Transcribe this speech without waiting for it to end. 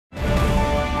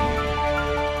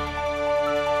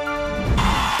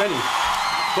Benny,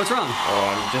 what's wrong?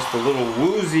 Oh, I'm just a little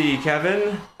woozy,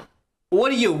 Kevin.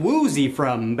 What are you woozy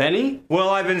from, Benny?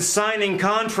 Well, I've been signing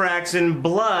contracts in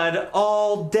blood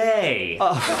all day.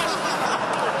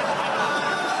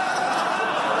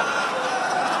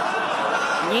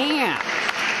 Yeah.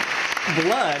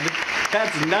 Blood?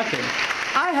 That's nothing.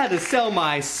 I had to sell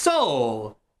my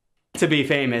soul to be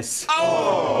famous.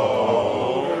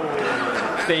 Oh!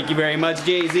 Thank you very much,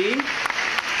 Jay-Z.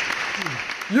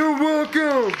 You're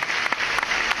welcome!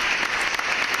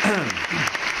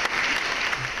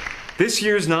 This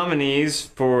year's nominees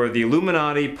for the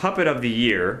Illuminati Puppet of the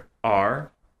Year are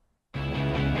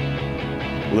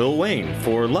Lil Wayne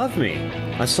for Love Me,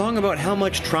 a song about how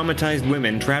much traumatized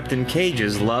women trapped in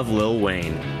cages love Lil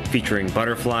Wayne, featuring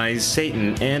butterflies,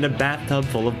 Satan, and a bathtub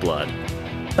full of blood.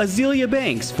 Azealia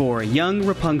Banks for Young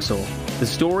Rapunzel, the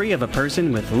story of a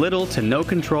person with little to no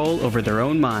control over their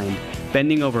own mind,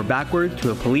 bending over backward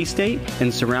to a police state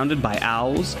and surrounded by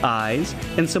owls, eyes,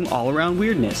 and some all-around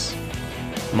weirdness.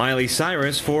 Miley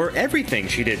Cyrus for everything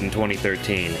she did in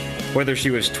 2013. Whether she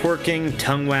was twerking,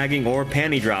 tongue-wagging, or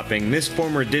panty-dropping, this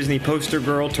former Disney poster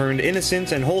girl turned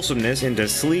innocence and wholesomeness into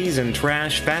sleaze and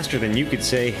trash faster than you could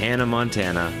say Hannah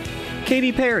Montana.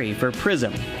 Katy Perry for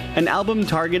Prism, an album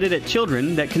targeted at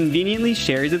children that conveniently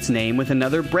shares its name with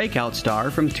another breakout star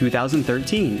from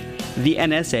 2013, the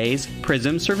NSA's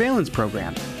Prism surveillance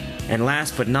program. And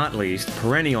last but not least,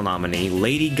 perennial nominee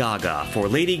Lady Gaga for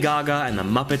Lady Gaga and the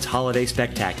Muppets Holiday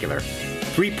Spectacular.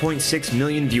 3.6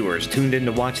 million viewers tuned in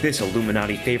to watch this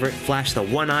Illuminati favorite flash the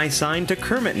one-eye sign to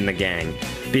Kermit and the gang.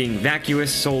 Being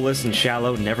vacuous, soulless, and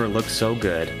shallow never looks so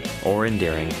good or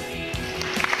endearing.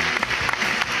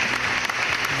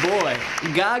 Boy,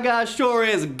 Gaga sure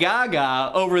is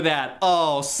Gaga over that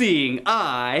all-seeing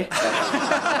eye.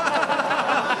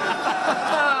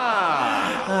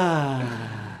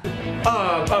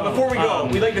 Before we go,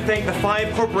 we'd like to thank the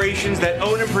 5 corporations that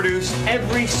own and produce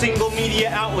every single media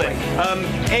outlet.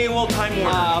 AOL Time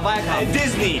Warner,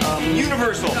 Disney,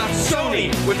 Universal,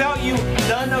 Sony. Without you,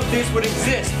 none of this would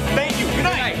exist. Thank you. Good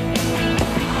night.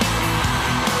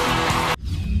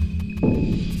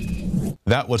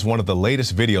 That was one of the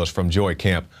latest videos from Joy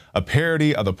Camp, a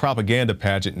parody of the propaganda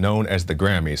pageant known as the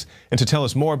Grammys. And to tell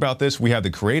us more about this, we have the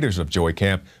creators of Joy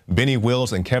Camp, Benny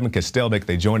Wills and Kevin Kostelnik.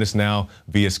 They join us now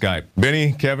via Skype.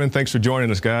 Benny, Kevin, thanks for joining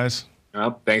us, guys.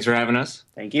 Thanks for having us.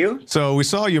 Thank you. So we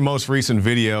saw your most recent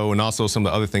video and also some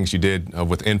of the other things you did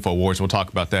with InfoWars. We'll talk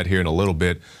about that here in a little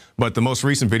bit. But the most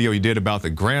recent video you did about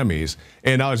the Grammys,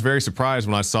 and I was very surprised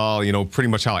when I saw, pretty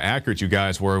much how accurate you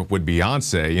guys were with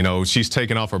Beyonce. She's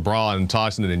taking off her bra and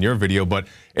tossing it in your video, but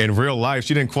in real life,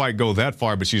 she didn't quite go that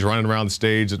far, but she's running around the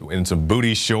stage in some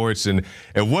booty shorts, and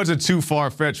it wasn't too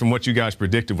far-fetched from what you guys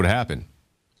predicted would happen.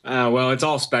 Well, it's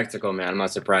all spectacle, man. I'm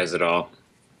not surprised at all.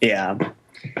 Yeah.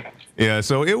 Yeah,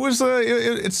 so it was,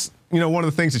 it's one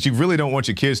of the things that you really don't want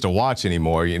your kids to watch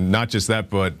anymore. Not just that,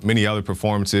 but many other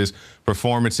performances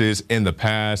in the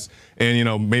past.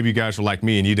 And, maybe you guys were like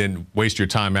me and you didn't waste your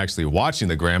time actually watching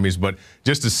the Grammys, but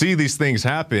just to see these things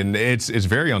happen, it's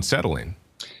very unsettling.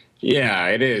 Yeah,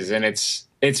 it is. And it's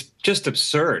just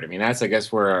absurd. I mean, that's, I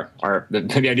guess, where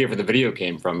the idea for the video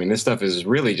came from. I mean, this stuff is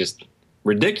really just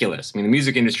ridiculous. I mean, the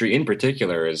music industry in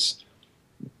particular is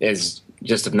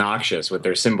just obnoxious with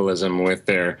their symbolism, with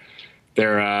their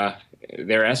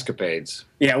escapades.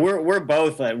 Yeah, we're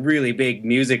both really big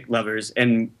music lovers,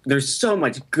 and there's so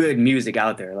much good music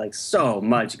out there, like so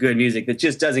much good music that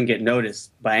just doesn't get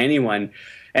noticed by anyone.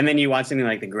 And then you watch something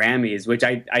like the Grammys, which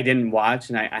I didn't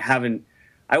watch, and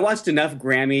I watched enough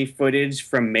Grammy footage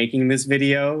from making this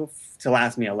video to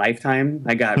last me a lifetime.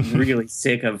 I got really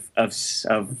sick of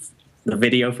the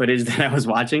video footage that I was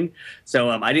watching.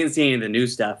 So I didn't see any of the new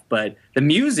stuff, but the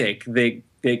music,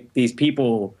 these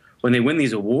people, when they win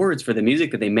these awards for the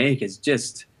music that they make, is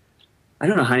just, I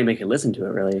don't know how anybody can listen to it,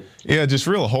 really. Yeah, just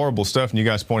real horrible stuff. And you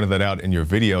guys pointed that out in your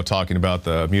video, talking about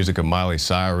the music of Miley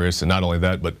Cyrus, and not only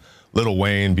that, but Lil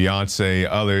Wayne, Beyonce,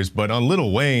 others. But on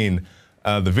Lil Wayne,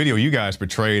 the video you guys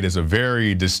portrayed is a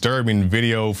very disturbing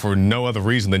video for no other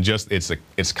reason than just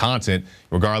its content,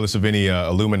 regardless of any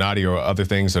Illuminati or other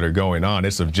things that are going on.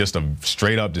 It's just a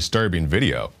straight up disturbing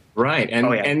video. Right,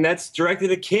 and that's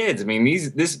directed at kids. I mean,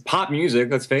 this pop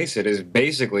music, let's face it, is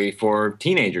basically for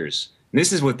teenagers.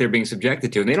 This is what they're being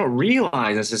subjected to, and they don't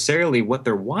realize necessarily what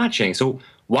they're watching. So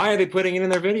why are they putting it in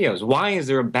their videos? Why is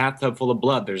there a bathtub full of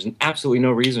blood? There's absolutely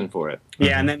no reason for it.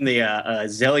 Yeah, and then the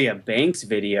Azealia Banks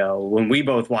video, when we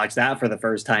both watched that for the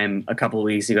first time a couple of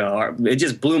weeks ago, it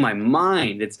just blew my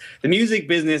mind. It's the music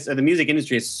business, or the music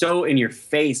industry, is so in your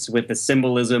face with the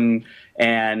symbolism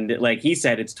And like he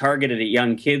said, it's targeted at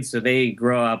young kids, so they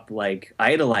grow up like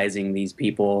idolizing these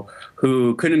people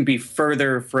who couldn't be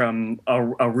further from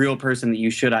a real person that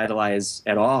you should idolize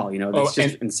at all. You know, that's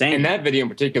just insane. And that video in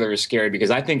particular is scary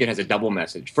because I think it has a double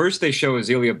message. First, they show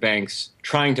Azealia Banks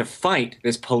trying to fight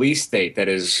this police state that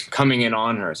is coming in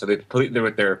on her. So they're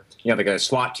with their, you know, like a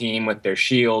SWAT team with their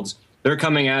shields. They're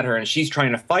coming at her, and she's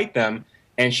trying to fight them.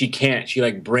 And she can't. She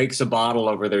like breaks a bottle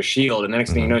over their shield, and the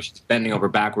next thing you know, she's bending over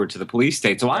backward to the police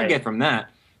state. So I get from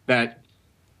that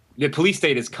the police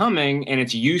state is coming, and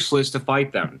it's useless to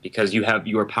fight them because you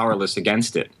are powerless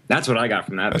against it. That's what I got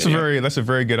from that. That's a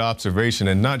very good observation,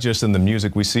 and not just in the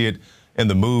music. We see it in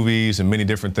the movies and many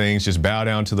different things. Just bow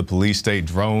down to the police state.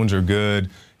 Drones are good.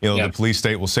 You know, the police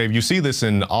state will save. You see this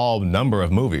in all number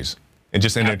of movies and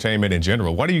just entertainment in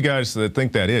general. Why do you guys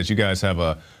think that is? You guys have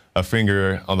a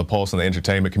finger on the pulse in the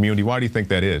entertainment community. Why do you think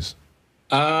that is?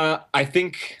 I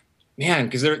think, man,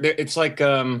 because it's like,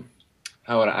 how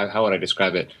would I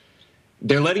describe it?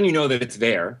 They're letting you know that it's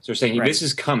there. So they're saying this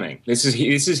is coming. This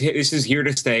is here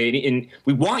to stay, and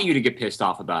we want you to get pissed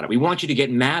off about it. We want you to get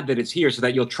mad that it's here, so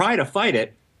that you'll try to fight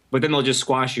it, but then they'll just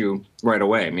squash you right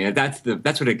away. I mean, that's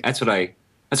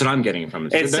what I'm getting from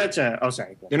it. It's such a. Oh,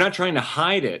 sorry. They're not trying to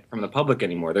hide it from the public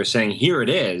anymore. They're saying, here it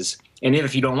is. And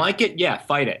if you don't like it, yeah,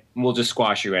 fight it. We'll just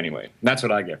squash you anyway. That's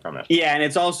what I get from it. Yeah, and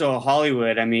it's also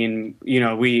Hollywood. I mean, you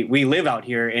know, we live out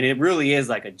here, and it really is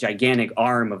like a gigantic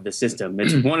arm of the system.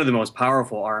 It's one of the most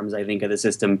powerful arms, I think, of the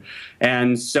system.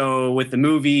 And so with the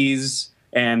movies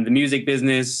and the music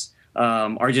business,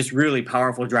 are just really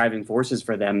powerful driving forces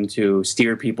for them to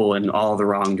steer people in all the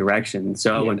wrong directions.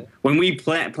 So when we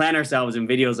plan ourselves in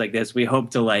videos like this, we hope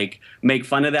to like make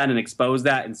fun of that and expose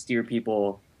that and steer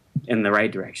people in the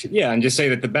right direction. Yeah, and just say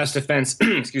that the best defense,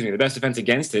 the best defense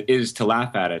against it is to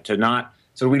laugh at it, to not.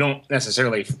 So we don't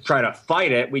necessarily try to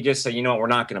fight it. We just say, you know what, we're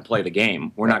not going to play the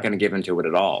game. We're not going to give into it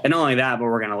at all. And not only that, but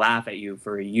we're going to laugh at you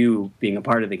for you being a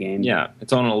part of the game. Yeah,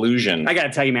 it's all an illusion. I got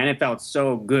to tell you, man, it felt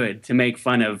so good to make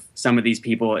fun of some of these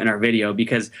people in our video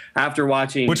because after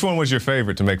watching... Which one was your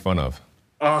favorite to make fun of?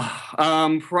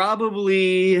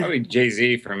 Probably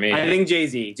Jay-Z for me. I think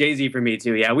Jay-Z for me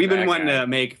too. Yeah, we've been wanting to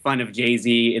make fun of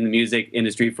Jay-Z in the music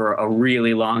industry for a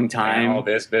really long time. And all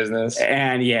this business.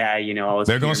 And yeah, you know,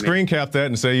 they're going to screen cap that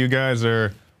and say you guys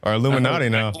are Illuminati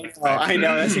now. I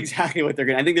know, that's exactly what they're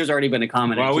going to. I think there's already been a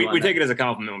comment. Well, we take it as a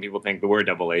compliment when people think that we're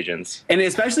double agents. And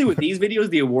especially with these videos,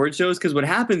 the award shows, because what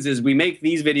happens is we make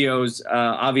these videos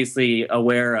obviously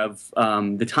aware of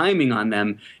the timing on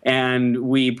them, and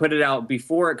we put it out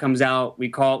before it comes out. We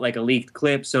call it like a leaked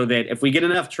clip so that if we get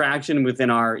enough traction within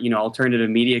our, you know, alternative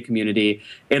media community,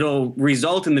 it'll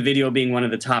result in the video being one of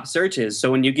the top searches.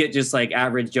 So when you get just like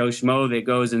average Joe Schmo that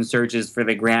goes and searches for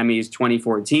the Grammys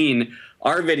 2014,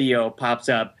 our video pops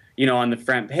up, you know, on the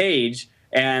front page,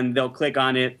 and they'll click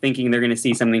on it thinking they're going to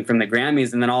see something from the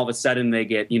Grammys, and then all of a sudden they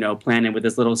get, you know, planted with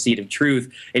this little seed of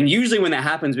truth. And usually when that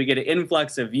happens, we get an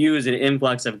influx of views and an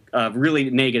influx of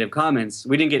really negative comments.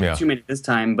 We didn't get too many this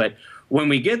time, but when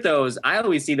we get those, I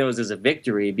always see those as a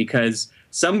victory because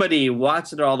somebody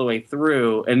watched it all the way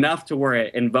through enough to where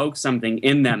it invokes something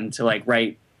in them to like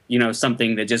write, you know,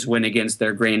 something that just went against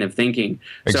their grain of thinking.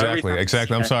 Exactly.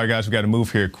 I'm sorry, guys. We got to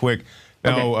move here quick.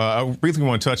 Now, I really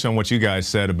want to touch on what you guys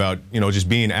said about, you know, just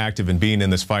being active and being in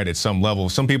this fight at some level.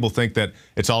 Some people think that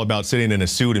it's all about sitting in a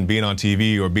suit and being on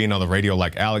TV or being on the radio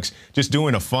like Alex. Just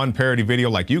doing a fun parody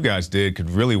video like you guys did could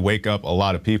really wake up a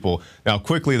lot of people. Now,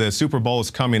 quickly, the Super Bowl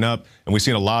is coming up, and we've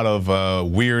seen a lot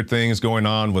of weird things going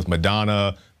on with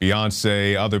Madonna,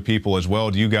 Beyonce, other people as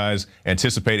well. Do you guys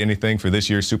anticipate anything for this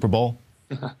year's Super Bowl?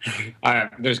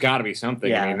 There's got to be something.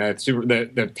 Yeah. I mean,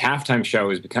 the halftime show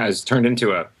has turned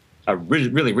into a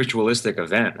really ritualistic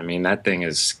event. I mean, that thing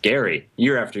is scary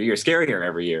year after year, scarier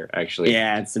every year, actually.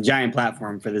 Yeah, it's a giant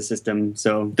platform for the system,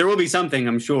 so there will be something,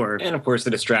 I'm sure. And of course,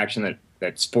 the distraction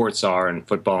that sports are, and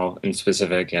football in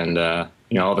specific, and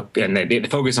you know, they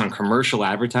focus on commercial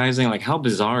advertising. Like, how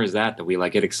bizarre is that we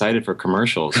like get excited for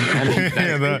commercials?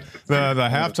 The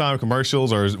halftime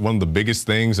commercials are one of the biggest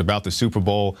things about the Super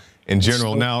Bowl in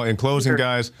general. Now, in closing,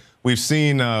 guys, we've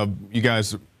seen you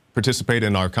guys participate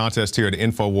in our contest here at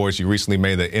InfoWars. You recently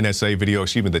made the NSA video,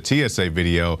 the TSA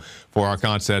video for our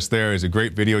contest. There is a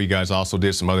great video. You guys also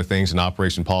did some other things in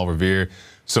Operation Paul Revere.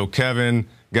 So, Kevin,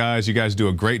 guys, you guys do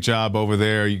a great job over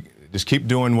there. You just keep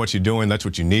doing what you're doing. That's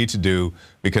what you need to do,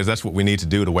 because that's what we need to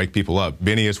do to wake people up.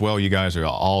 Benny as well, you guys are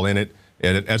all in it,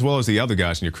 and as well as the other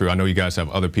guys in your crew. I know you guys have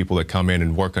other people that come in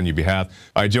and work on your behalf.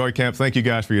 All right, Joey Camp, thank you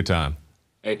guys for your time.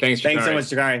 Hey, thanks so much,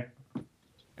 Jakari.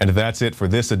 And that's it for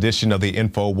this edition of the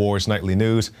InfoWars Nightly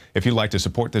News. If you'd like to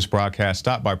support this broadcast,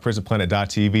 stop by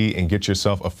prisonplanet.tv and get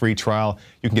yourself a free trial.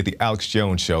 You can get the Alex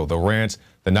Jones Show, the rants,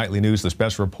 the nightly news, the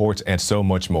special reports, and so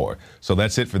much more. So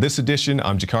that's it for this edition.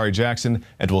 I'm Jakari Jackson,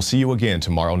 and we'll see you again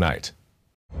tomorrow night.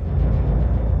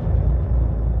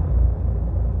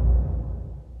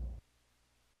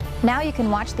 Now you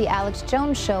can watch the Alex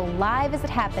Jones Show live as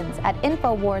it happens at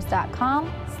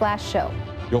Infowars.com/show.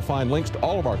 You'll find links to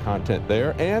all of our content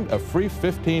there and a free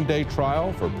 15-day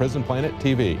trial for Prison Planet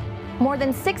TV. More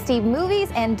than 60 movies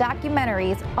and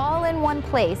documentaries all in one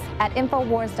place at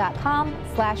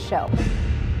Infowars.com/show.